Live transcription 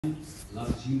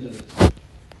laten zien dat het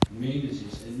menens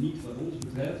is en niet wat ons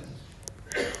betreft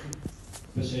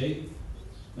per se.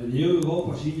 Maar in heel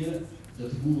Europa zie je dat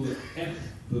de boeren echt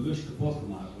bewust kapot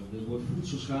gemaakt worden. Er wordt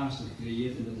voedselschaarste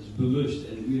gecreëerd en dat is bewust.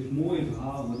 En u heeft mooie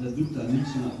verhalen, maar dat doet daar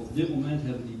niets aan. Op dit moment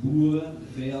hebben die boeren,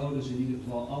 de veehouders in ieder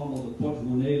geval, allemaal de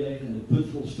portemonnee leeg en de put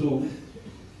vol stroom.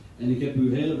 En ik heb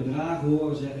u hele bedragen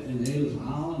horen zeggen en hele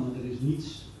verhalen, maar er is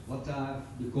niets wat daar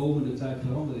de komende tijd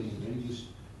verandering in brengt. Dus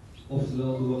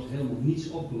oftewel, er wordt helemaal niets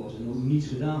opgelost en ook niets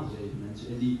gedaan voor deze mensen.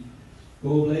 En die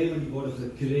problemen die worden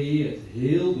gecreëerd,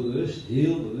 heel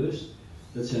bewust.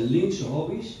 Dat zijn linkse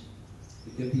hobby's.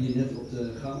 Ik heb hier net op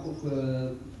de gang ook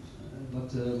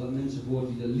wat mensen gehoord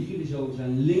die daar liegen, die zo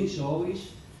zijn linkse hobby's.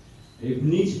 Heeft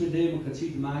niets met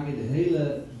democratie te maken. De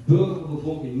hele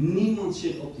burgerbevolking, niemand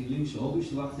zit op die linkse hobby's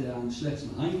te wachten aan slechts een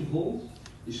handjevol.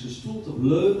 Is gestoeld op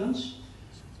leugens.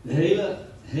 De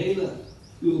hele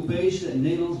Europese en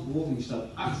Nederlandse bevolking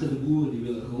staat achter de boeren. Die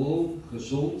willen gewoon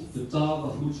gezond,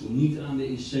 betaalbaar voedsel. Niet aan de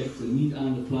insecten, niet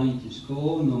aan de plantjes.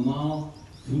 Gewoon normaal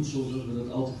voedsel zoals we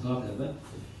dat altijd gehad hebben.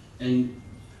 En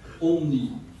om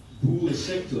die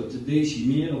boerensector te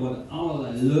decimeren worden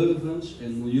allerlei leugens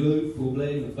en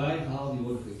milieuproblemen bijgehaald. Die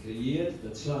worden gecreëerd.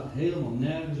 Dat slaat helemaal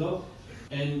nergens op.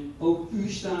 En ook u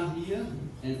staat hier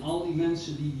en al die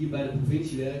mensen die hier bij de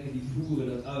provincie werken, die voeren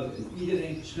dat uit. En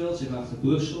iedereen schuilt zich achter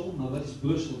Brussel. Maar wat is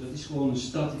Brussel? Dat is gewoon een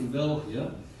stad in België.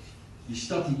 Die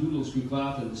stad die doet ons geen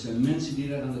kwaad en er zijn mensen die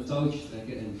daar aan de touwtjes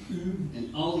trekken. En u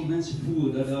en al die mensen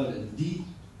voeren dat uit. En die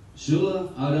zullen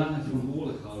uiteindelijk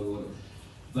verantwoordelijk gehouden worden.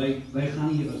 Wij gaan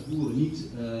hier als boeren niet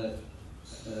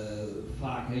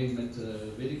vaak heen met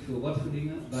weet ik veel wat voor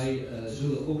dingen. Wij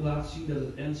zullen ook laten zien dat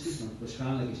het ernst is, want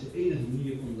waarschijnlijk is de enige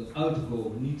manier om eruit te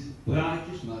komen niet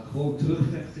praatjes, maar gewoon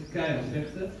terugvechten, keihard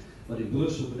vechten. Wat in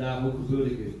Brussel vandaag ook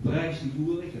gebeurt, ik prijs die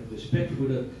boeren, ik heb respect voor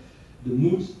de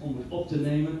moed om het op te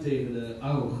nemen tegen de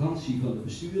arrogantie van de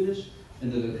bestuurders en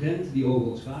de regent die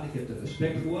over ons gaat. Ik heb er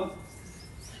respect voor.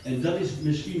 En dat is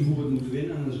misschien hoe we het moeten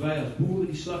winnen. En als wij als boeren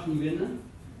die slag niet winnen,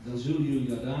 dan zullen jullie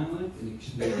uiteindelijk, en ik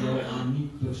spreek jou aan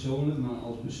niet persoonlijk, maar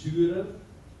als bestuurder,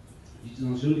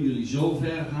 dan zullen jullie zo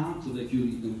ver gaan totdat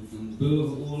jullie een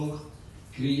burgeroorlog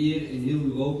creëren in heel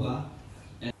Europa.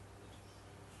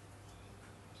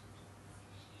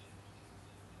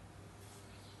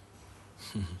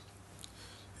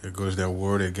 There goes that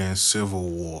word against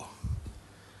civil war.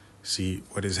 See,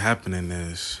 what is happening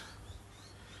is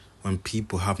when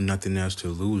people have nothing else to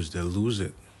lose, they lose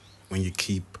it. When you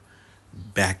keep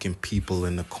backing people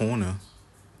in the corner,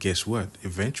 guess what?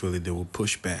 Eventually they will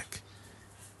push back.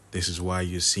 This is why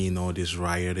you're seeing all this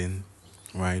rioting,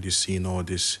 right? You're seeing all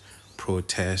this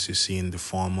protest. You're seeing the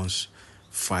farmers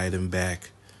fighting back.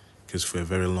 Because for a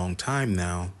very long time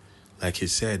now, like he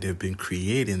said, they've been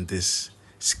creating this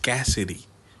scarcity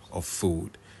of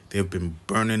food. They've been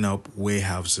burning up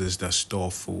warehouses that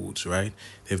store foods, right?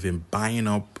 They've been buying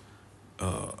up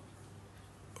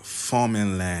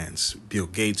farming lands. Bill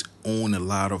Gates owned a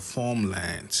lot of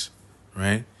farmlands,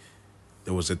 right?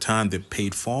 There was a time they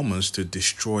paid farmers to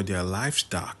destroy their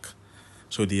livestock.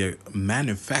 So they're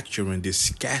manufacturing this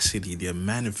scarcity. They're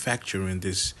manufacturing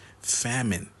this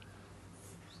famine.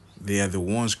 They are the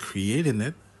ones creating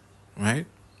it, right?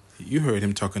 You heard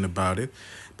him talking about it.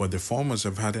 But the farmers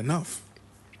have had enough.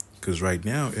 Because right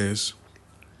now it's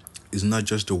not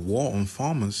just the war on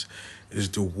farmers. It's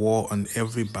the war on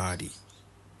everybody.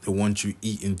 They want you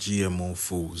eating GMO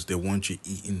foods. They want you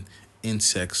eating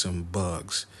insects and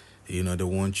bugs. They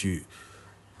want you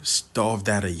starved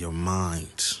out of your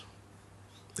mind.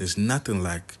 There's nothing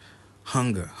like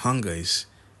hunger. Hunger is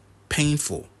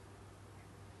painful.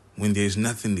 When there's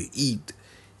nothing to eat,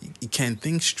 you can't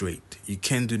think straight. You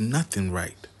can't do nothing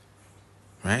right.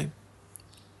 Right?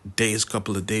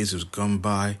 Couple of days has gone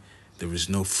by. There is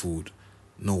no food,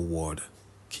 no water.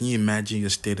 Can you imagine your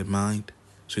state of mind?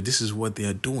 So this is what they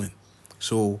are doing.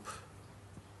 So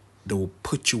they will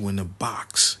put you in a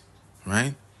box,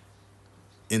 right?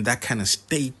 In that kind of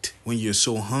state, when you're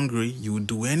so hungry, you will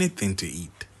do anything to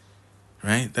eat,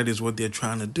 right? That is what they're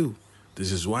trying to do.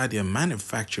 This is why they're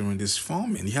manufacturing this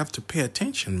farming. You have to pay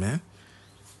attention, man.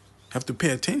 You have to pay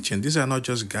attention. These are not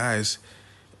just guys,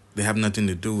 they have nothing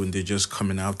to do and they're just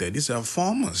coming out there. These are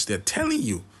farmers. They're telling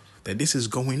you that this is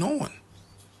going on.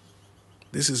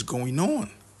 This is going on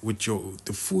with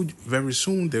the food. Very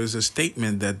soon, there's a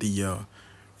statement that the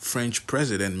French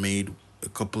president made a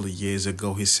couple of years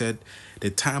ago. He said the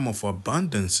time of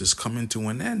abundance is coming to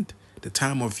an end. The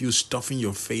time of you stuffing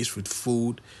your face with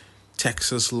food,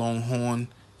 Texas Longhorn,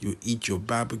 you eat your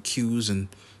barbecues, and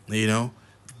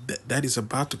that is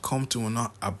about to come to an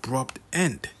abrupt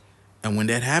end. And when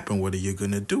that happens, what are you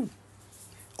gonna do?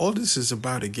 All this is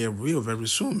about to get real very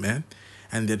soon, man.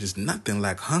 And there is nothing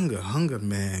like hunger. Hunger,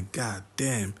 man. God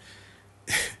damn.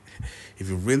 If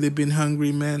you've really been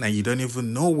hungry, man, and you don't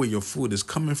even know where your food is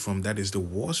coming from, that is the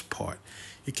worst part.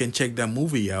 You can check that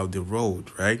movie out, The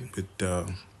Road, right? With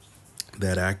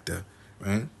that actor,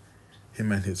 right?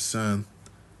 Him and his son,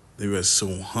 they were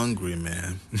so hungry,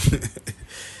 man.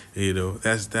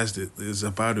 It's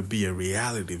about to be a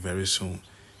reality very soon,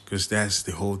 because that's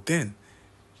the whole thing.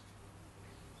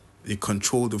 You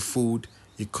control the food,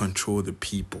 you control the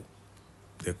people.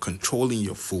 They're controlling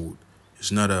your food.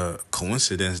 It's not a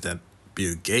coincidence that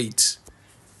Bill Gates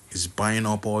is buying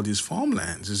up all these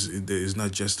farmlands. It's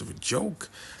not just a joke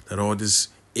that all these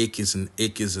acres and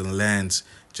acres and lands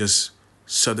just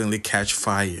suddenly catch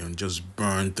fire and just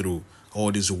burn through.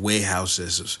 All these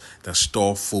warehouses that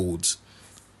store foods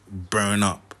burn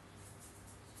up.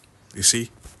 You see,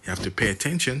 you have to pay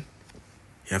attention.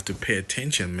 You have to pay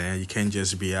attention, man. You can't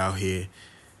just be out here,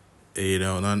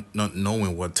 not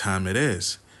knowing what time it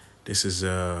is. This is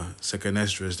 2nd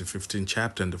Esdras, the 15th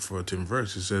chapter and the 14th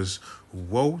verse. It says,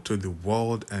 "Woe to the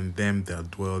world and them that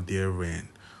dwell therein.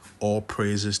 All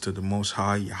praises to the Most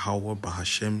High, Yahweh,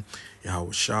 Bahashem,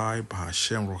 Yahweh Shai,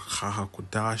 Bahashem, Rochaha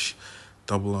Kodash.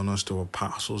 Double honors to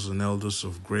apostles and elders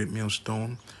of Great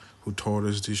Millstone, who taught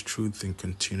us this truth and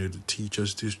continue to teach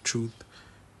us this truth.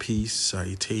 Peace,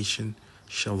 salutation,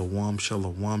 shalom,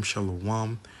 shalom,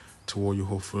 shalom, to all you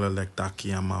hopeful elect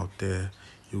Akiyam out there,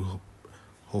 you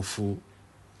hopeful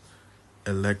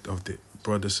elect of the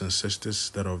brothers and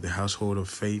sisters that are of the household of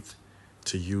faith.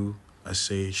 To you, I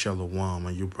say shalom.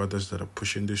 And you brothers that are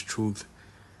pushing this truth,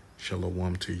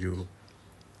 shalom to you.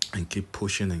 And keep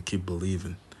pushing and keep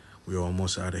believing. We're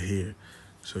almost out of here.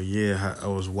 So yeah, I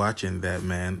was watching that,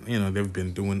 man. They've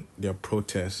been doing their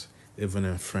protests even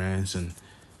in France and,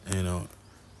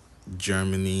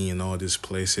 Germany and all these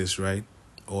places, right?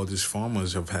 All these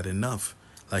farmers have had enough.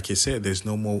 Like you said, there's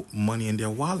no more money in their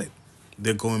wallet.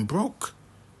 They're going broke.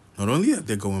 Not only are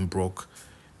they going broke,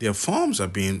 their farms are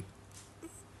being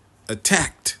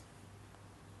attacked.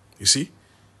 You see?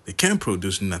 They can't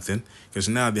produce nothing because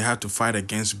now they have to fight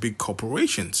against big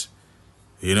corporations,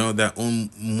 that own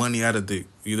money out of the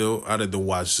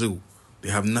wazoo. They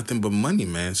have nothing but money,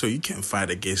 man. So you can't fight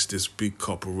against these big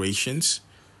corporations,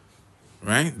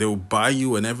 right? They will buy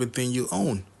you and everything you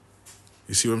own.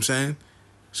 You see what I'm saying?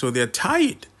 So they're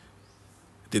tired.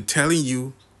 They're telling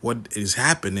you what is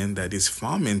happening, that this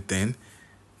farming thing,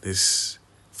 this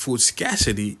food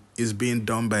scarcity is being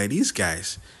done by these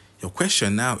guys. Your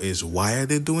question now is, why are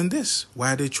they doing this?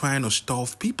 Why are they trying to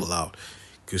starve people out?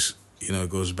 Because, it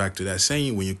goes back to that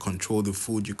saying, when you control the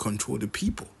food, you control the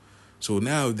people. So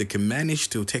now they can manage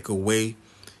to take away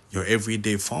your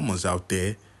everyday farmers out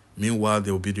there. Meanwhile,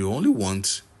 they'll be the only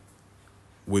ones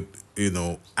with,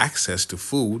 access to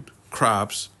food,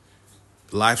 crops,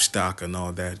 livestock and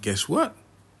all that. Guess what?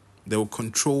 They will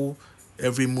control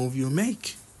every move you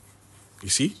make. You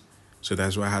see? So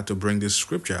that's why I had to bring this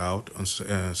scripture out on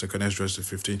 2nd Esdras, the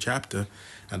 15th chapter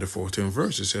and the 14th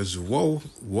verse. It says, woe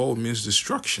means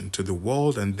destruction to the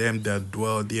world and them that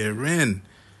dwell therein.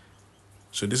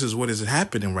 So this is what is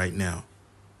happening right now.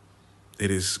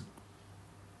 It is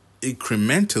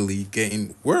incrementally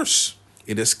getting worse.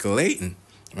 It is escalating,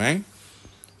 right?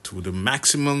 To the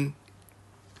maximum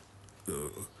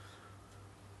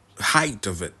height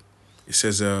of it. It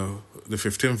says, the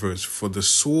 15th verse, for the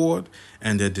sword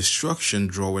and their destruction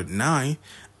draweth nigh,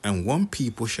 and one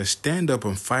people shall stand up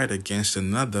and fight against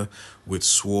another with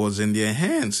swords in their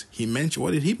hands.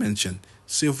 What did he mention?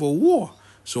 Civil war.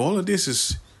 So all of this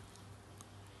is,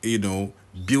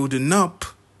 building up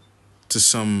to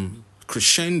some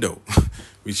crescendo,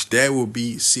 which there will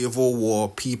be civil war,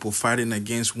 people fighting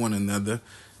against one another.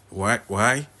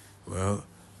 Why? Well,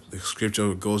 the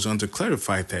scripture goes on to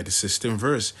clarify that. The 16th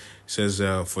verse says,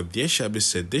 for there shall be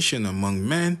sedition among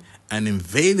men, and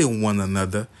invading one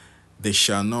another. They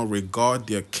shall not regard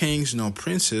their kings nor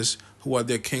princes. Who are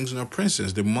their kings nor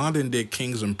princes? The modern day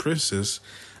kings and princes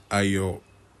are your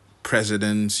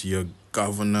presidents, your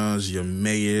governors, your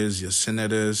mayors, your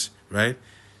senators, right?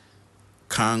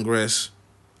 Congress,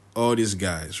 all these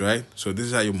guys, right? So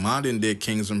these are your modern day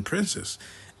kings and princes.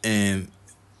 And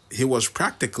he was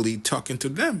practically talking to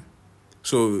them.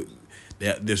 So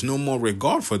there's no more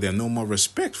regard for them, no more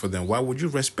respect for them. Why would you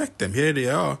respect them? Here they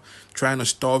are trying to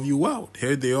starve you out.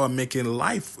 Here they are making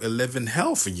life a living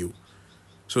hell for you.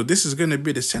 So this is going to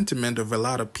be the sentiment of a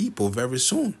lot of people very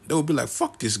soon. They'll be like,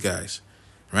 fuck these guys,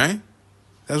 right?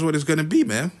 That's what it's going to be,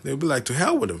 man. They'll be like, to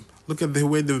hell with them. Look at the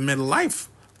way they've made life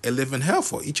a living hell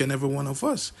for each and every one of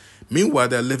us. Meanwhile,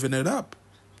 they're living it up.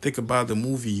 Think about the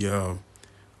movie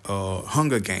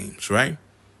Hunger Games, right?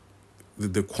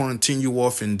 the quarantine you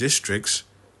off in districts,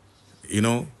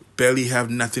 barely have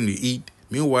nothing to eat.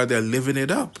 Meanwhile, they're living it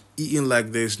up, eating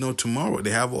like there's no tomorrow.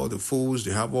 They have all the foods,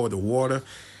 they have all the water,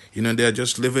 they're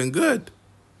just living good.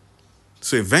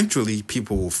 So eventually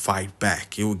people will fight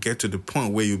back. It will get to the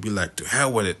point where you'll be like, to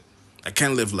hell with it. I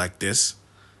can't live like this.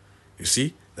 You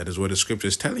see, that is what the scripture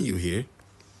is telling you here.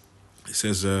 It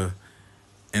says,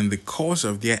 and the cause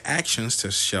of their actions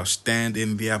shall stand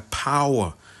in their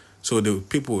power. So the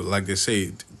people, like they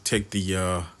say, take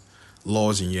the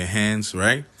laws in your hands,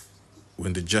 right?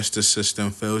 When the justice system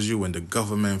fails you, when the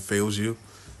government fails you,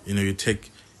 you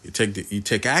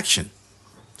take action.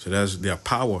 So that's their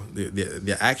power.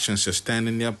 Their actions shall stand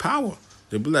in their power.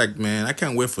 They'll be like, man, I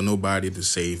can't wait for nobody to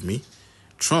save me.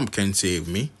 Trump can't save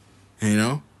me.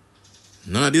 None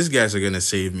of these guys are going to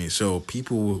save me. So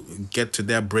people will get to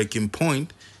that breaking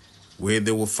point where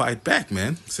they will fight back,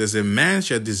 man. It says, a man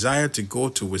shall desire to go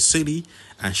to a city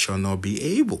and shall not be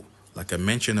able. Like I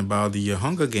mentioned about the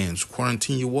Hunger Games,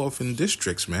 quarantine you off in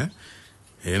districts, man.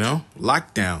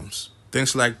 Lockdowns,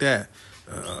 things like that.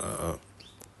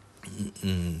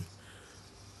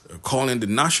 Calling the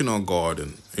National Guard,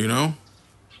 and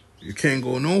you can't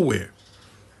go nowhere.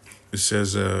 It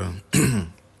says,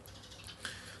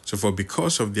 so for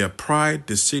because of their pride,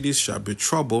 the cities shall be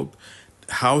troubled,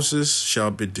 houses shall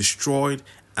be destroyed,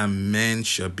 and men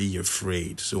shall be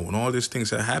afraid. So when all these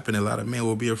things are happening, a lot of men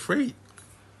will be afraid,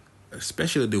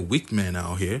 especially the weak men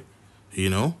out here. We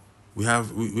are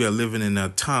living in a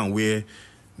town where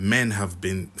men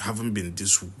haven't been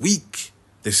this weak.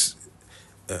 This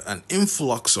an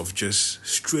influx of just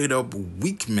straight up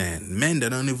weak men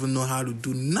that don't even know how to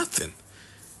do nothing.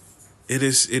 It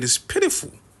is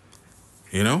pitiful,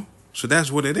 So that's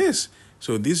what it is.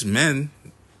 So these men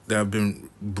that have been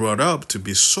brought up to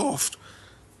be soft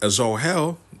as all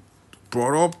hell,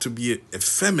 brought up to be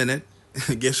effeminate,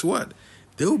 guess what?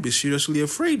 They will be seriously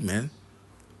afraid, man.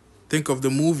 Think of the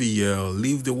movie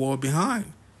Leave the World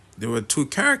Behind. There were two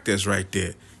characters right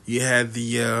there. You had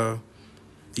the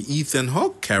Ethan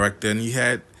Hawke character, and you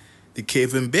had the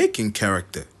Kevin Bacon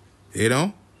character.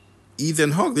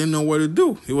 Ethan Hawke didn't know what to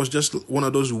do. He was just one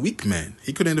of those weak men.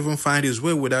 He couldn't even find his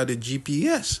way without a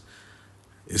GPS.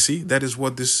 You see, that is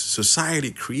what this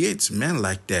society creates, men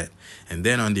like that. And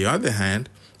then on the other hand,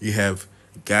 you have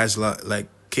guys like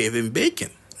Kevin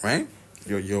Bacon, right?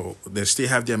 They still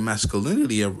have their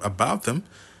masculinity about them.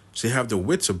 They have the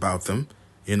wits about them.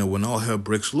 When all hell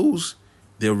breaks loose,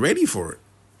 they're ready for it.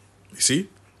 You see?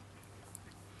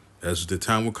 That's the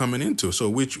time we're coming into. So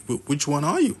which one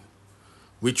are you?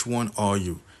 Which one are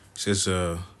you? It says,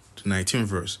 the 19th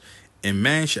verse, a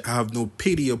man shall have no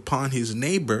pity upon his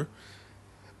neighbor,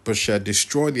 but shall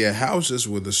destroy their houses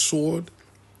with the sword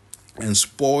and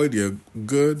spoil their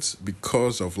goods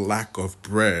because of lack of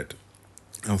bread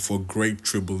and for great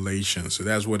tribulation. So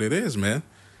that's what it is, man.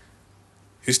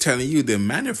 He's telling you they're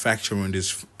manufacturing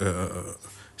this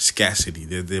scarcity.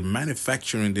 They're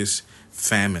manufacturing this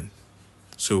famine.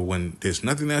 So when there's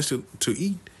nothing else to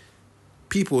eat,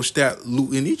 people start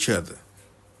looting each other.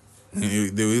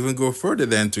 They'll even go further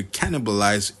than to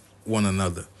cannibalize one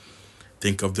another.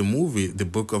 Think of the movie, The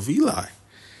Book of Eli.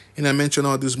 I mention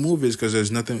all these movies because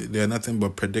they're nothing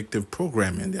but predictive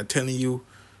programming. They're telling you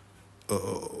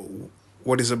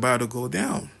what is about to go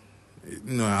down.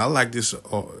 I like this.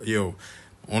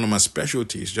 One of my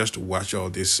specialties just to watch all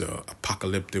these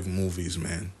apocalyptic movies,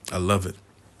 man. I love it.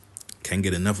 Can't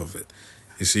get enough of it.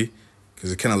 You see?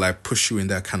 Because it kind of like push you in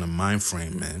that kind of mind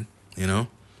frame, man.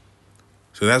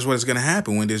 So that's what's going to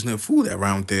happen when there's no food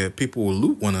around there. People will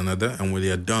loot one another. And when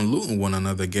they're done looting one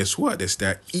another, guess what? They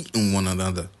start eating one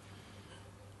another.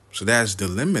 So that's the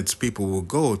limits people will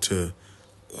go to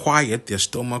quiet their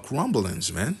stomach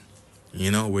rumblings, man.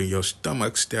 When your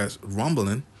stomach starts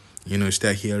rumbling,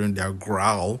 start hearing that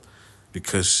growl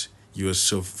because you are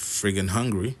so friggin'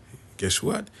 hungry. Guess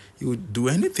what? You would do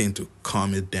anything to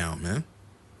calm it down, man.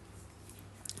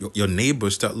 Your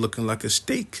neighbors start looking like a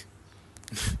steak.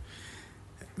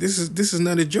 This is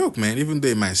not a joke, man. Even though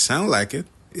it might sound like it,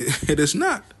 it is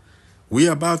not. We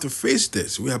are about to face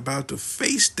this. We are about to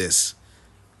face this.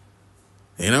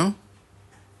 We are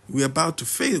about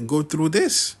to go through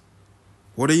this.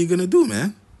 What are you going to do,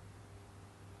 man?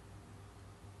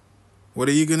 What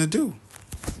are you going to do?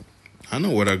 I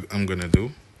know what I'm going to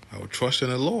do. I will trust in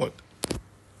the Lord.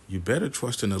 You better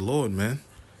trust in the Lord, man.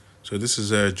 So this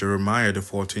is Jeremiah, the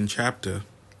 14th chapter.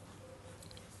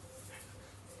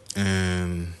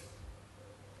 And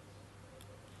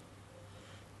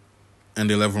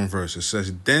the 11th verse. It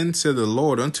says, then said the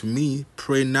Lord unto me,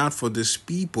 pray not for this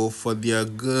people, for their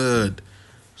good.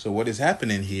 So what is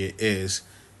happening here is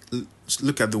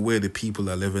look at the way the people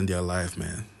are living their life,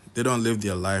 man. They don't live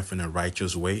their life in a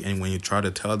righteous way. And when you try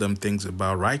to tell them things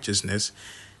about righteousness,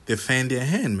 they fan their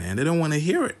hand, man. They don't want to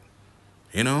hear it.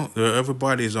 You know,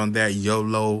 everybody's on that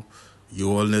YOLO,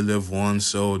 you only live once,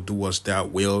 so do as thou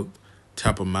wilt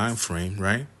type of mind frame,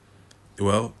 right?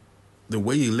 Well, the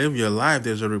way you live your life,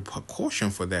 there's a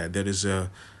repercussion for that. There is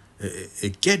a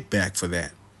get back for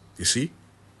that. You see?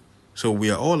 So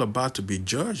we are all about to be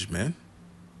judged, man,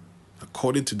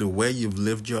 according to the way you've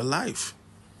lived your life.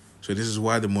 So this is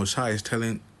why the Most High is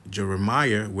telling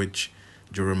Jeremiah, which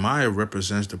Jeremiah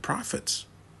represents the prophets.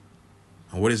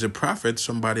 And what is a prophet?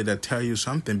 Somebody that tell you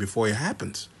something before it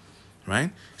happens,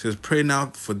 right? It says, pray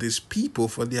now for these people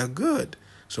for their good.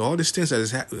 So all these things that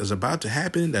is about to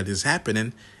happen, that is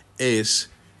happening, is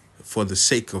for the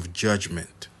sake of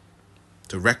judgment,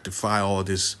 to rectify all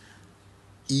this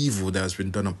evil that has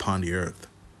been done upon the earth.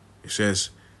 It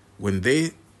says, when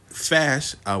they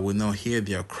fast, I will not hear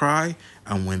their cry,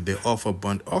 and when they offer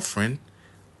burnt offering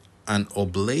and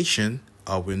oblation,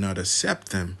 I will not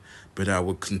accept them, but I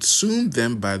will consume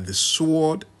them by the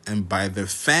sword and by the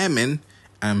famine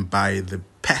and by the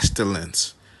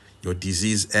pestilence. Your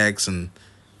disease eggs and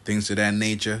things of that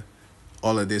nature,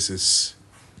 all of this is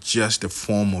just a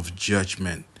form of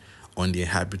judgment on the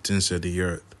inhabitants of the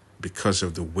earth because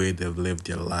of the way they've lived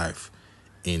their life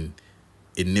in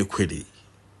iniquity,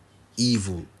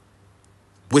 evil,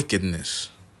 wickedness,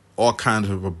 all kinds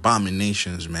of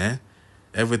abominations, man.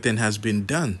 Everything has been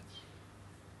done.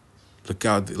 Check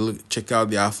out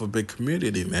the alphabet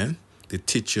community, man. They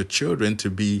teach your children to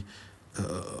be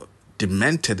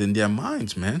demented in their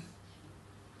minds, man.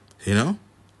 You know?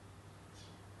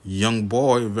 Young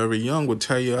boy, very young, will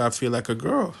tell you, I feel like a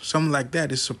girl. Something like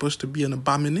that is supposed to be an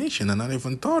abomination and not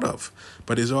even thought of.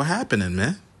 But it's all happening,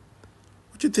 man.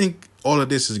 What do you think all of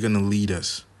this is going to lead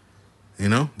us? You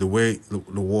know, the way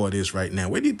the world is right now.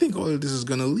 Where do you think all of this is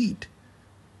going to lead?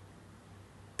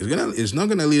 It's not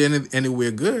going to lead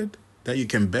anywhere good that you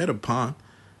can bet upon.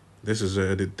 This is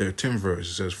the 13th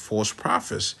verse. It says, false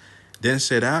prophets. Then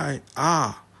said I,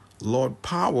 Lord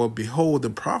power, behold, the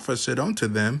prophet said unto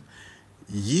them,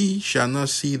 ye shall not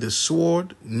see the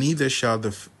sword, neither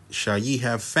shall ye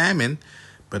have famine,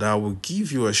 but I will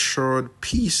give you assured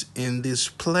peace in this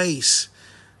place.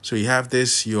 So you have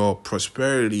this, your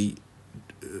prosperity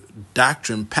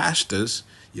doctrine pastors,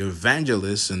 your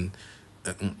evangelists and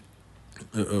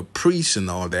priests and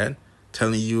all that,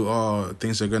 telling you, oh,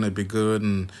 things are going to be good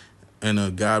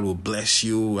and God will bless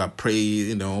you. I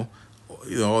pray,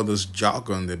 all this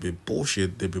jargon, they be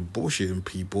bullshitting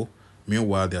people.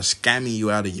 Meanwhile, they're scamming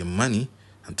you out of your money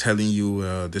and telling you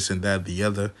this and that, the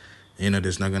other.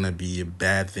 There's not going to be a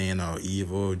bad thing or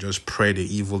evil. Just pray the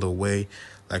evil away.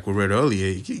 Like we read earlier,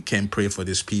 you can't pray for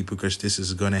these people because this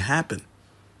is going to happen.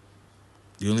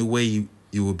 The only way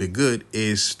you will be good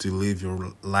is to live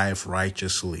your life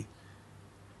righteously.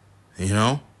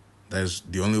 That's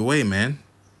the only way, man.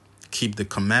 Keep the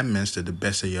commandments to the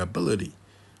best of your ability.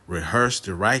 Rehearse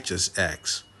the righteous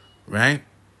acts, right?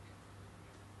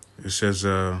 It says,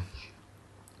 the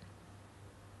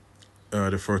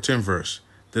 14th verse.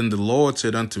 Then the Lord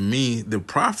said unto me, the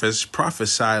prophets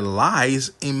prophesy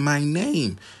lies in my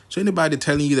name. So anybody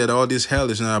telling you that all this hell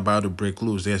is not about to break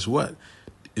loose, guess what?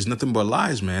 It's nothing but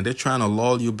lies, man. They're trying to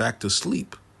lull you back to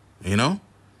sleep, trying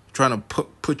to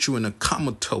put you in a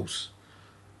comatose.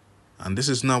 And this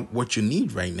is not what you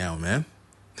need right now, man.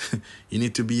 You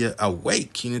need to be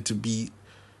awake. You need to be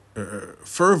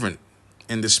fervent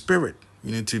in the spirit.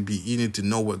 You need to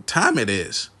know what time it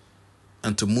is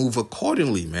and to move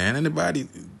accordingly, man. Anybody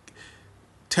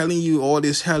telling you all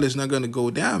this hell is not going to go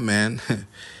down, man,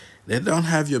 they don't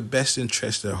have your best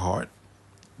interest at heart.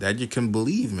 That you can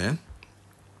believe, man.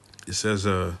 It says,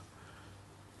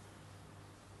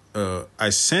 I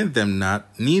sent them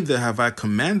not, neither have I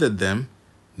commanded them,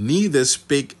 neither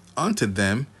spake unto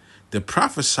them, they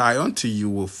prophesy unto you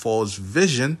with false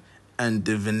vision and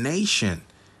divination,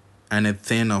 and a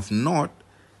thing of naught,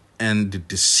 and the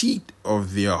deceit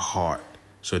of their heart.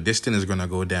 So this thing is going to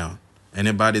go down.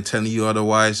 Anybody telling you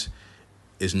otherwise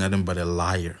is nothing but a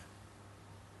liar.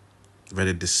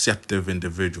 Very deceptive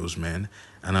individuals, man.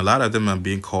 And a lot of them are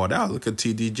being called out. Look at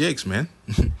T.D. Jakes, man.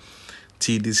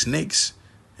 T.D. Snakes,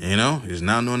 is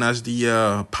now known as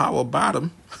the power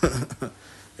bottom.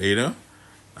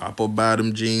 Apple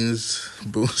bottom jeans,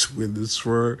 boots with the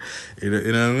swerve. You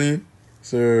know what I mean?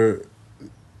 So,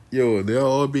 they're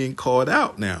all being called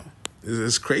out now.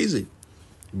 It's crazy.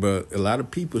 But a lot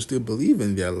of people still believe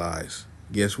in their lies.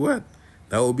 Guess what?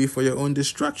 That will be for your own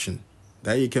destruction.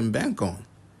 That you can bank on.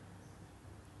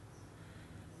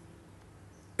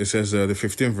 it says the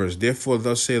 15th verse, therefore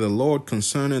thus say the Lord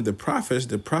concerning the prophets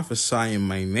that prophesy in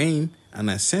my name, and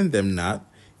I send them not,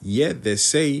 yet they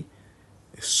say,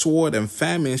 sword and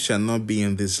famine shall not be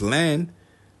in this land.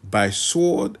 By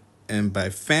sword and by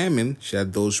famine shall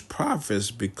those prophets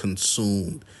be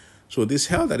consumed. So this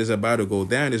hell that is about to go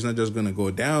down is not just going to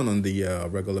go down on the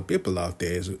regular people out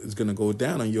there. It's going to go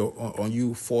down on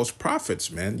you false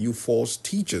prophets, man. You false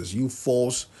teachers. You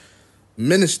false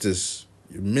ministers.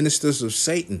 You're ministers of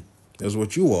Satan. That's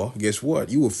what you are. Guess what?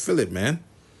 You will feel it, man.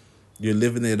 You're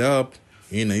living it up.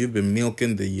 You know, you've been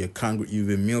milking your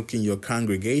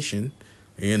congregation.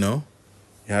 You know,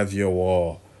 you have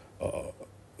your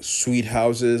sweet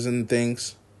houses and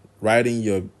things, riding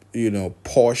your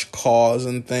Porsche cars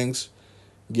and things.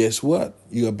 Guess what?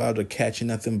 You're about to catch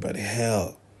nothing but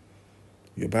hell.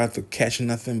 You're about to catch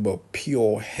nothing but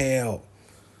pure hell.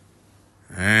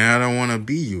 And I don't want to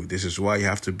be you. This is why you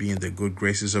have to be in the good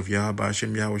graces of Yahweh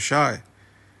Hashem Yahushai.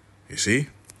 You see?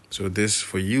 So this,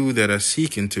 for you that are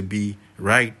seeking to be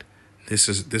right, the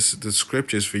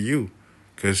scripture is for you.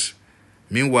 Because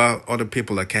meanwhile, other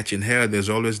people are catching hell. There's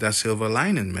always that silver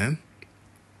lining, man.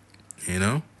 You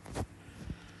know?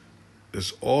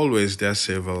 There's always that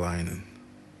silver lining.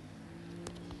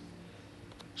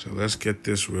 So let's get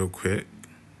this real quick.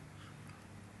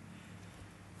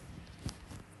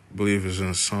 I believe it's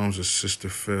in Psalms, the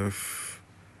 65th.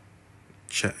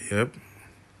 Yep.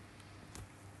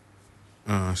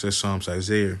 It says Psalms,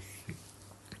 Isaiah.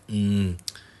 It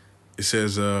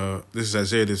says, this is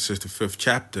Isaiah, the 65th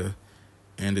chapter,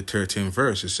 and the 13th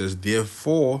verse. It says,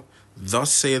 therefore,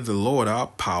 thus saith the Lord our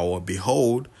power,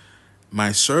 behold,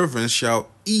 my servants shall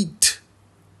eat.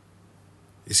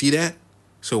 You see that?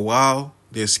 So while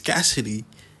there's scarcity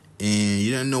and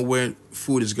you don't know where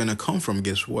food is going to come from,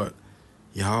 guess what?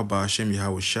 Yahweh Hashem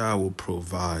Yahushua will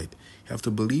provide. You have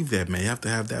to believe that, man. You have to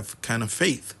have that kind of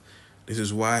faith. This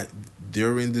is why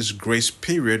during this grace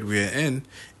period we're in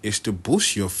is to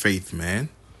boost your faith, man.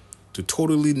 To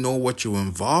totally know what you're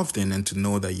involved in and to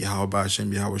know that Yahweh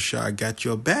Hashem Yahushua got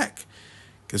your back.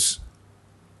 Because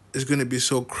it's going to be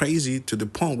so crazy to the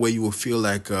point where you will feel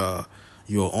like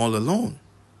you're all alone.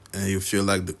 And you feel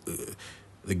like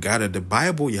the God of the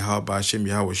Bible, Yahweh Hashem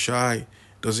Yahushua,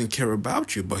 doesn't care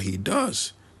about you, but he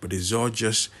does. But it's all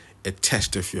just a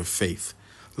test of your faith.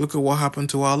 Look at what happened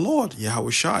to our Lord,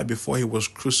 Yahushua, before he was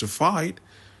crucified,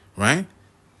 right?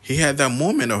 He had that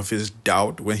moment of his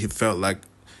doubt when he felt like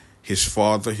his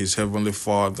father, his heavenly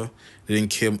father, didn't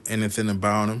care anything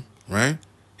about him, right?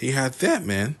 He had that,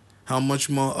 man. How much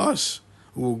more us?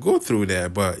 We'll go through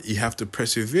that, but you have to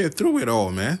persevere through it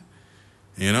all, man.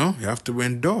 You know, you have to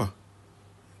endure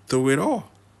through it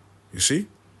all. You see?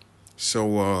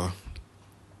 So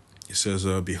it says,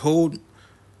 behold,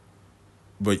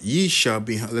 but ye shall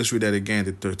be, let's read that again,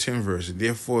 the 13th verse.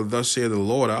 Therefore, thus saith the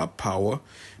Lord our power,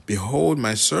 behold,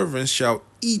 my servants shall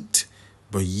eat,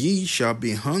 but ye shall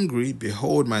be hungry.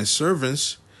 Behold, my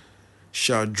servants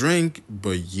shall drink,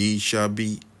 but ye shall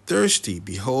be thirsty.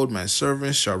 Behold, my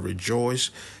servants shall rejoice,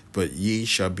 but ye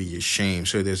shall be ashamed.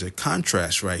 So there's a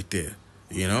contrast right there,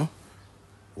 you know.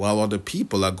 While other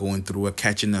people are going through or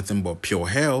catching nothing but pure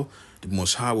hell, the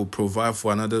Most High will provide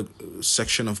for another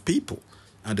section of people.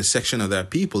 And the section of that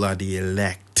people are the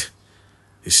elect.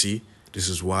 You see, this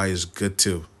is why it's good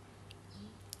to,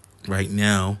 right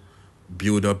now,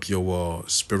 build up your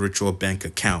spiritual bank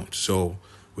account. So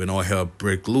when all hell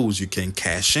break loose, you can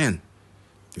cash in.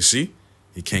 You see,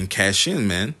 you can cash in,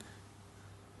 man.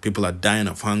 People are dying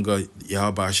of hunger.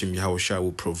 Yahweh Hashem Yahushua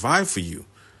will provide for you.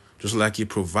 Just like he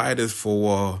provided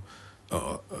for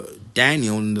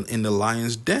Daniel in the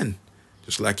lion's den.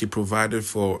 Just like he provided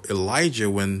for Elijah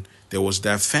when there was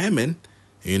that famine,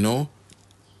 you know.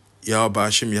 Yahweh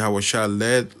Hashem Yahushua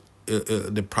led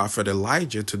the prophet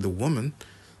Elijah to the woman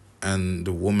and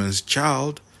the woman's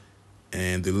child.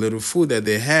 And the little food that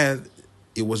they had,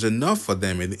 it was enough for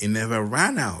them. It never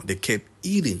ran out. They kept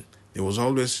eating. There was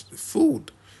always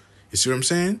food. You see what I'm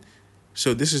saying?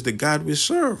 So this is the God we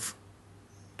serve.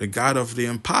 The God of the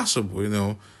impossible, you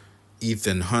know.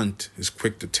 Ethan Hunt is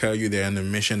quick to tell you they're in the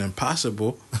Mission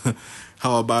Impossible.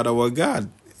 How about our God?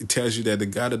 It tells you that the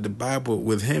God of the Bible,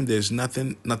 with him, there's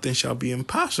nothing shall be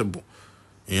impossible.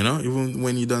 You know, even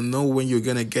when you don't know when you're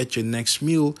going to get your next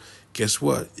meal, guess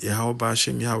what? Yahweh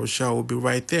Hashem Yahushua will be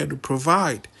right there to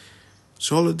provide.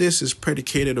 So all of this is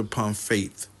predicated upon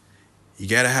faith. You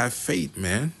got to have faith,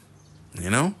 man. You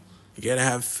know, you got to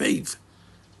have faith.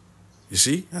 You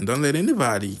see, and don't let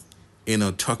anybody, you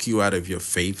know, talk you out of your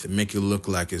faith and make it look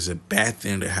like it's a bad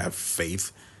thing to have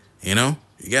faith. You know,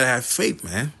 you got to have faith,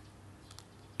 man.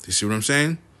 You see what I'm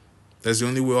saying? That's the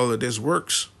only way all of this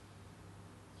works.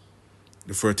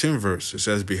 The 13th verse, it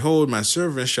says, Behold, my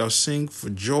servant shall sing for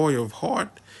joy of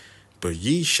heart, but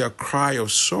ye shall cry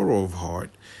of sorrow of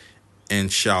heart,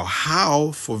 and shall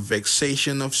howl for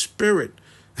vexation of spirit.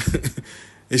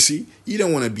 You see, you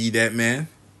don't want to be that man,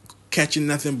 catching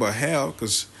nothing but hell,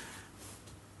 because,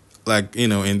 like,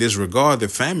 in this regard, the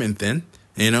famine thing,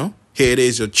 here it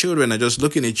is, your children are just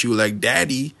looking at you like,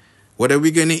 Daddy, what are we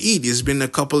going to eat? It's been a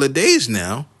couple of days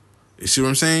now. You see what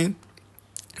I'm saying?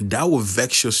 That will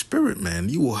vex your spirit, man.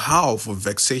 You will howl for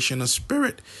vexation of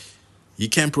spirit. You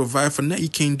can't provide for nothing. You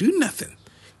can't do nothing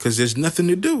because there's nothing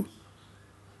to do.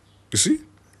 You see?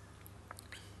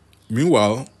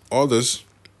 Meanwhile, others,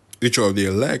 which are the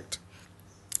elect,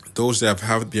 those that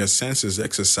have their senses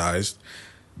exercised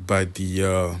by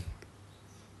the,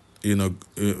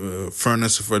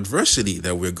 furnace of adversity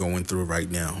that we're going through right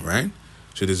now, right?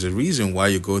 So there's a reason why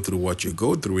you go through what you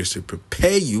go through, is to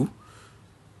prepare you,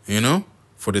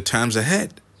 for the times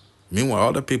ahead. Meanwhile,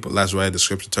 other people, that's why the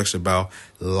scripture talks about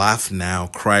laugh now,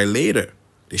 cry later.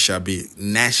 They shall be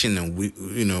gnashing and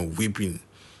weeping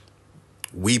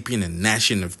and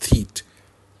gnashing of teeth,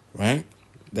 right?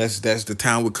 That's the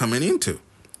time we're coming into.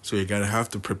 So you gotta have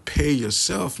to prepare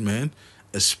yourself, man,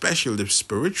 especially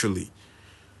spiritually,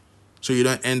 so you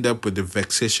don't end up with the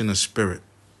vexation of spirit.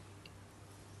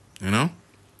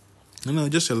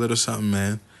 Just a little something,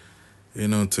 man.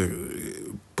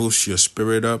 To boost your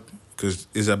spirit up, because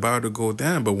it's about to go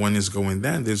down. But when it's going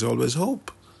down, there's always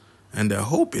hope. And the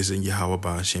hope is in Yahweh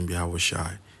Ba'ashem, Yahweh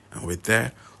Shai. And with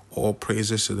that, all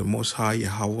praises to the Most High,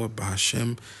 Yahweh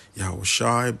Ba'ashem, Yahweh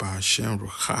Shai, Ba'ashem,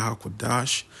 Ruach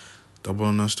HaKodash,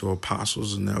 doubling us to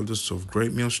apostles and elders of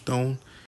Great Millstone,